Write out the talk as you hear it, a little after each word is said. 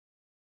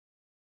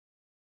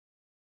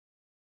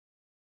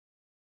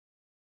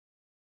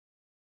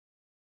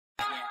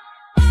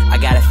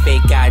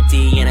fake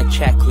ID and a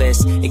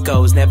checklist. It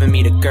goes never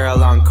meet a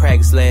girl on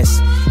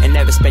Craigslist, and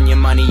never spend your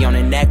money on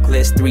a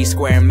necklace. 3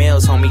 square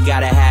meals, homie,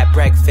 gotta have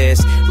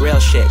breakfast. Real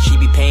shit, she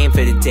be paying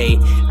for the date.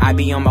 I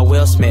be on my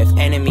Will Smith,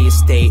 enemy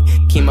estate.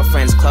 Keep my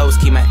friends close,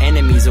 keep my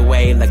enemies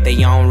away. Like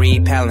they on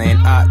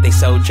repellent, they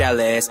so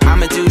jealous.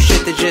 I'ma do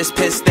shit that just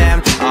piss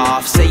them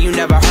off. Say you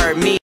never heard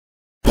me.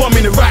 I'm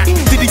in the rack,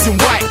 Diddy's in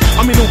white,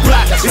 I'm in all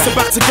black. It's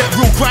about to get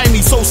real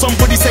grimy, so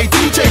somebody say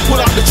DJ pull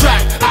up the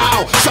track.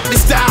 Ow, shut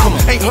this down,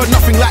 ain't heard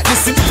nothing like this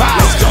since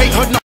past. Ain't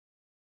heard nothing.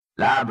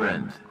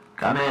 Labyrinth,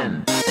 come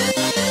in.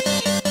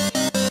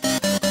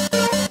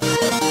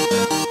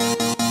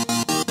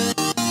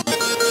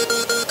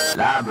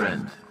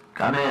 Labyrinth,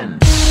 come in.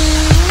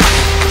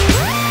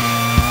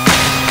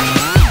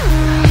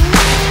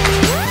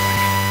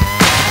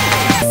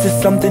 This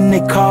is something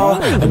they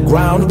call a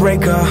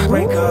groundbreaker.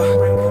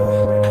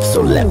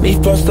 So let me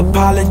first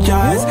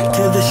apologize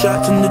to the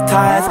shirts and the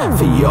ties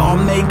for your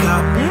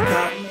makeup.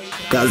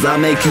 Cause I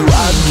make you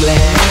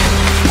ugly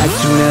as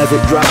soon as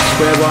it drops.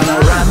 We're on a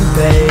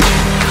rampage.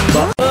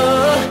 But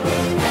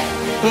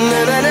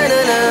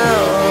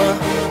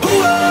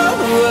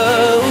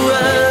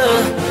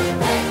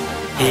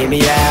hear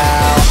me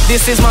out.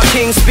 This is my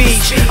king's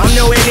speech. I'm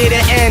nowhere near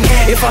the end.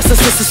 If I was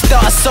supposed to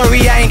start,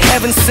 sorry, I ain't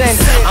heaven sent.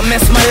 I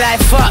messed my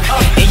life up,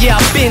 and yeah,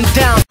 I've been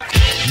down.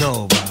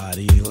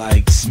 Nobody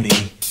likes me,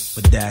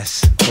 but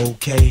that's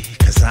okay,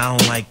 cause I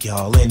don't like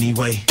y'all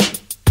anyway.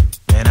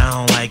 Man, I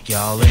don't like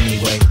y'all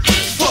anyway.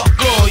 Fuck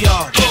all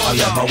y'all. I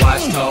let my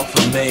watch talk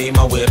for me,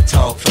 my whip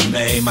talk for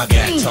me, my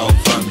gat talk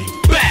for me.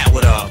 Bad,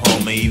 what up,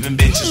 homie? Even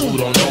bitches who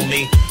don't know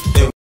me